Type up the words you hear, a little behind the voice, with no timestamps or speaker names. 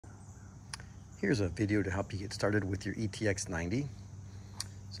Here's a video to help you get started with your ETX90.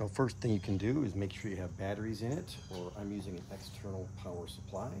 So first thing you can do is make sure you have batteries in it, or I'm using an external power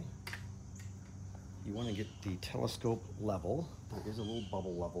supply. You want to get the telescope level. There is a little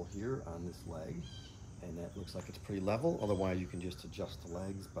bubble level here on this leg, and that looks like it's pretty level. Otherwise, you can just adjust the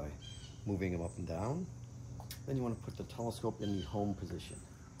legs by moving them up and down. Then you want to put the telescope in the home position.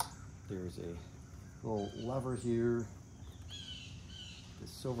 There's a little lever here. The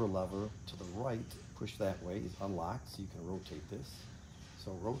silver lever to the right, push that way, is unlocked, so you can rotate this.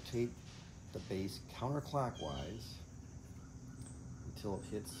 So rotate the base counterclockwise until it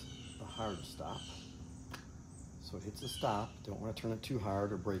hits the hard stop. So it hits a stop. Don't want to turn it too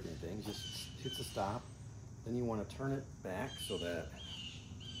hard or break anything. Just hits a stop. Then you want to turn it back so that,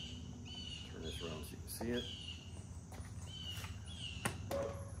 turn this around so you can see it.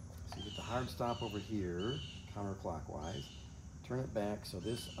 So you get the hard stop over here, counterclockwise. Turn it back so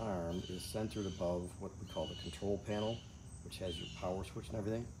this arm is centered above what we call the control panel, which has your power switch and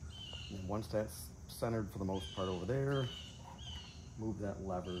everything. And then once that's centered for the most part over there, move that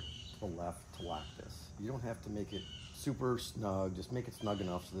lever to the left to lock this. You don't have to make it super snug, just make it snug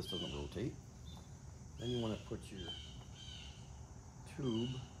enough so this doesn't rotate. Then you want to put your tube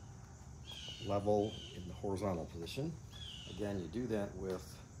level in the horizontal position. Again, you do that with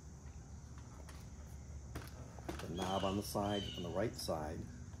the knob on the side, on the right side.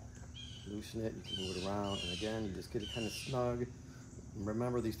 Loosen it, you can move it around, and again, you just get it kind of snug. And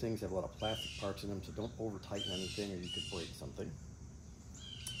remember, these things have a lot of plastic parts in them, so don't over tighten anything or you could break something.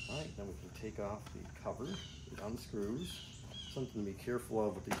 All right, then we can take off the cover. It unscrews. Something to be careful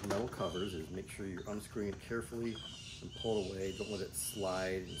of with these metal covers is make sure you're unscrewing it carefully and pull it away. Don't let it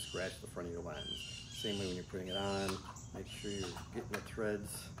slide and scratch the front of your lens. Same way when you're putting it on, make sure you're getting the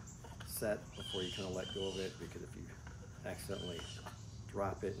threads set before you kind of let go of it, because if you accidentally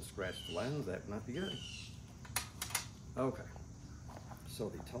drop it and scratch the lens, that would not be good. Okay, so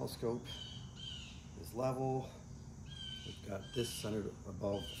the telescope is level. We've got this centered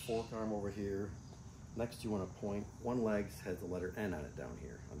above the fork arm over here. Next, you want to point, one leg has the letter N on it down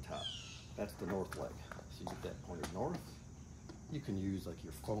here on top. That's the north leg. So you get that pointed north. You can use like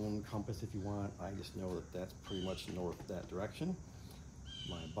your phone compass if you want. I just know that that's pretty much north that direction.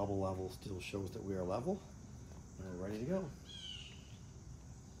 My bubble level still shows that we are level, and we're ready to go.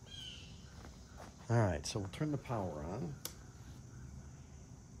 All right, so we'll turn the power on.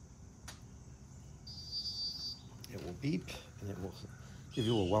 It will beep, and it will give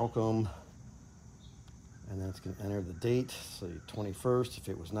you a welcome, and then it's going to enter the date, so 21st. If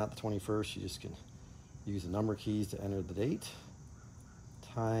it was not the 21st, you just can use the number keys to enter the date.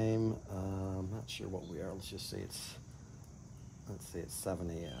 Time, I'm not sure what we are. Let's just say it's 7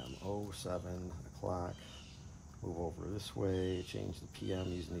 a.m. 07 o'clock. Move over this way, change the PM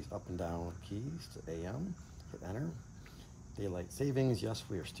using these up and down keys to AM. Hit enter. Daylight savings, yes,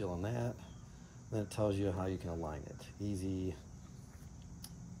 we are still on that. Then it tells you how you can align it. Easy.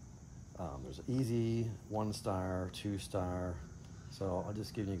 There's an easy, 1 star, 2 star. So I'll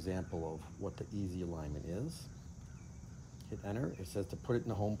just give you an example of what the easy alignment is. Hit enter. It says to put it in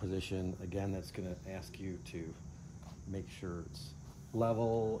the home position. Again, that's going to ask you to make sure it's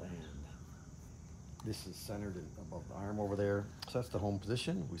level, and this is centered above the arm over there. So that's the home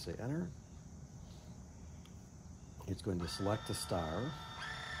position. We say enter. It's going to select a star.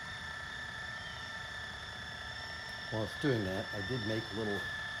 While it's doing that, I did make a little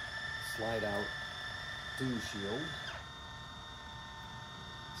slide out dew shield.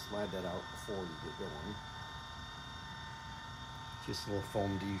 Slide that out before you get going. Just a little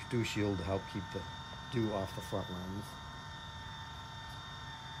foam dew shield to help keep the dew off the front lens.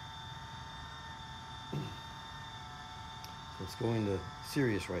 So it's going to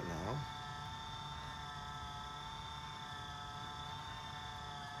Sirius right now.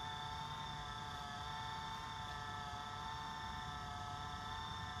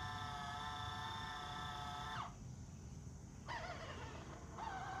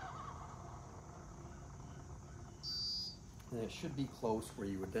 And it should be close where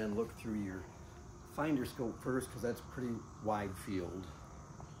you would then look through your finder scope first, because that's pretty wide field.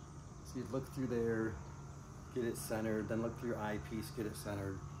 So you'd look through there, get it centered, then look through your eyepiece, get it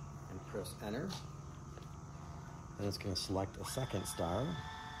centered, and press enter. Then it's going to select a second star.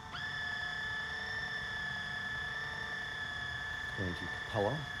 Going to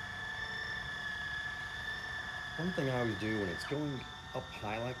Capella. One thing I always do when it's going up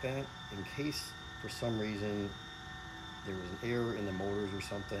high like that, in case for some reason there was an error in the motors or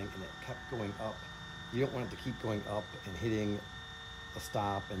something and it kept going up, you don't want it to keep going up and hitting a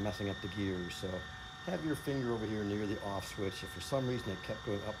stop and messing up the gears. So have your finger over here near the off switch. If for some reason it kept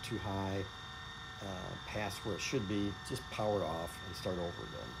going up too high, past where it should be, just power it off and start over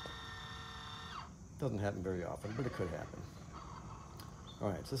again. Doesn't happen very often, but it could happen. All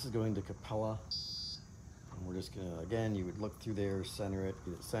right, so this is going to Capella. And we're just gonna, again, you would look through there, center it,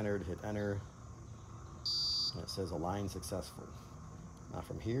 get it centered, hit enter. And it says align successful. Now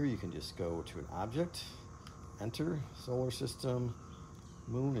from here, you can just go to an object, enter, solar system.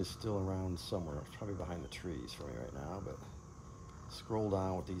 Moon is still around somewhere. It's probably behind the trees for me right now, but scroll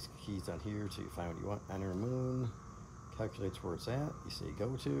down with these keys down here till you find what you want. Enter moon, calculates where it's at. You say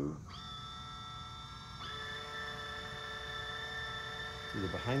go to. It's either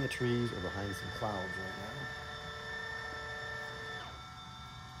behind the trees or behind some clouds right now.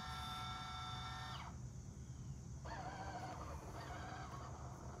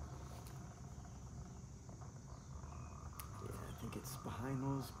 It's behind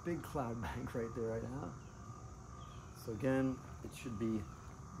those big cloud bank right there right now. So again, it should be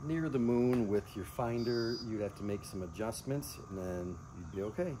near the moon with your finder. You'd have to make some adjustments and then you'd be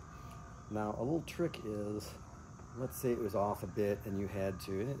okay. Now a little trick is, let's say it was off a bit and you had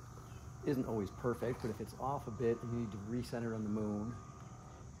to, and it isn't always perfect, but if it's off a bit and you need to recenter on the moon,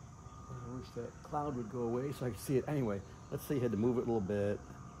 I wish that cloud would go away so I could see it. Anyway, let's say you had to move it a little bit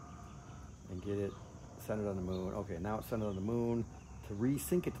and get it centered on the moon. Okay, now it's centered on the moon. To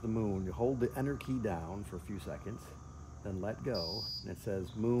resync it to the moon, you hold the enter key down for a few seconds, then let go, and it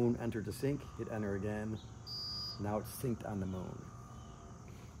says moon enter to sync, hit enter again. Now it's synced on the moon.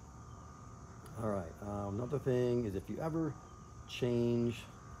 All right, another thing is if you ever change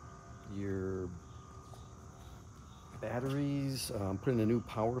your batteries, put in a new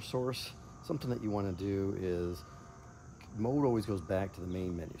power source, something that you want to do is, mode always goes back to the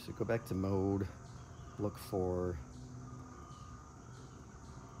main menu. So go back to mode, look for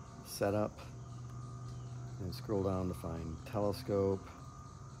setup, and scroll down to find telescope,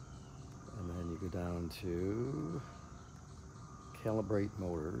 and then you go down to calibrate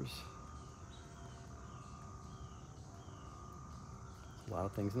motors. A lot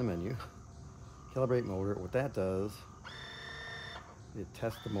of things in the menu. Calibrate motor, what that does, it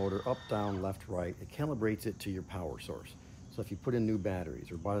tests the motor up, down, left, right. It calibrates it to your power source. So if you put in new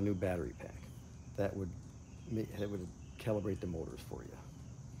batteries or bought a new battery pack, that would calibrate the motors for you.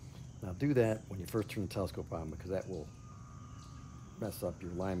 Now do that when you first turn the telescope on, because that will mess up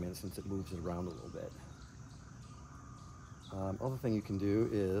your alignment since it moves it around a little bit. Other thing you can do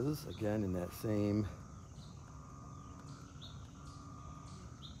is, again, in that same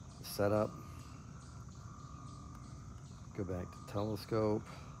setup, go back to telescope.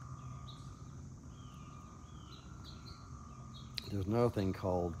 There's another thing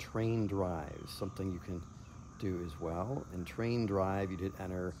called train drives, something you can do as well. In train drive, you did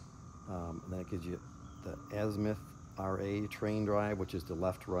enter, and that gives you the azimuth RA train drive, which is the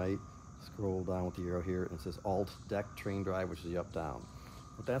left-right. Scroll down with the arrow here, and it says Alt Deck train drive, which is the up-down.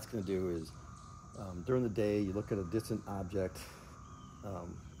 What that's going to do is, during the day, you look at a distant object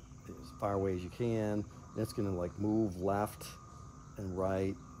as far away as you can, and it's going to like move left and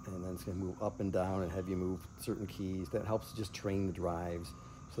right, and then it's going to move up and down and have you move certain keys. That helps just train the drives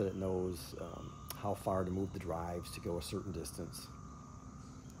so that it knows how far to move the drives to go a certain distance.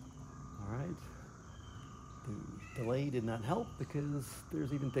 All right. The delay did not help because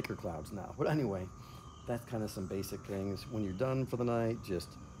there's even thicker clouds now. But anyway, that's kind of some basic things. When you're done for the night, just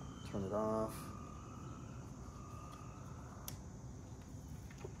turn it off.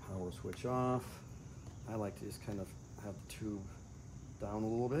 Power switch off. I like to just kind of have the tube down a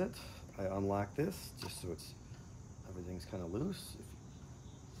little bit. I unlock this just so everything's kind of loose. If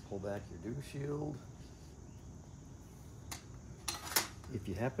you pull back your dew shield. If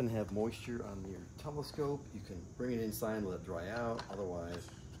you happen to have moisture on your telescope, you can bring it inside and let it dry out. Otherwise,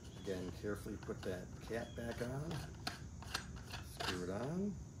 again, carefully put that cap back on, screw it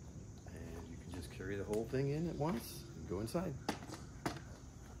on, and you can just carry the whole thing in at once and go inside.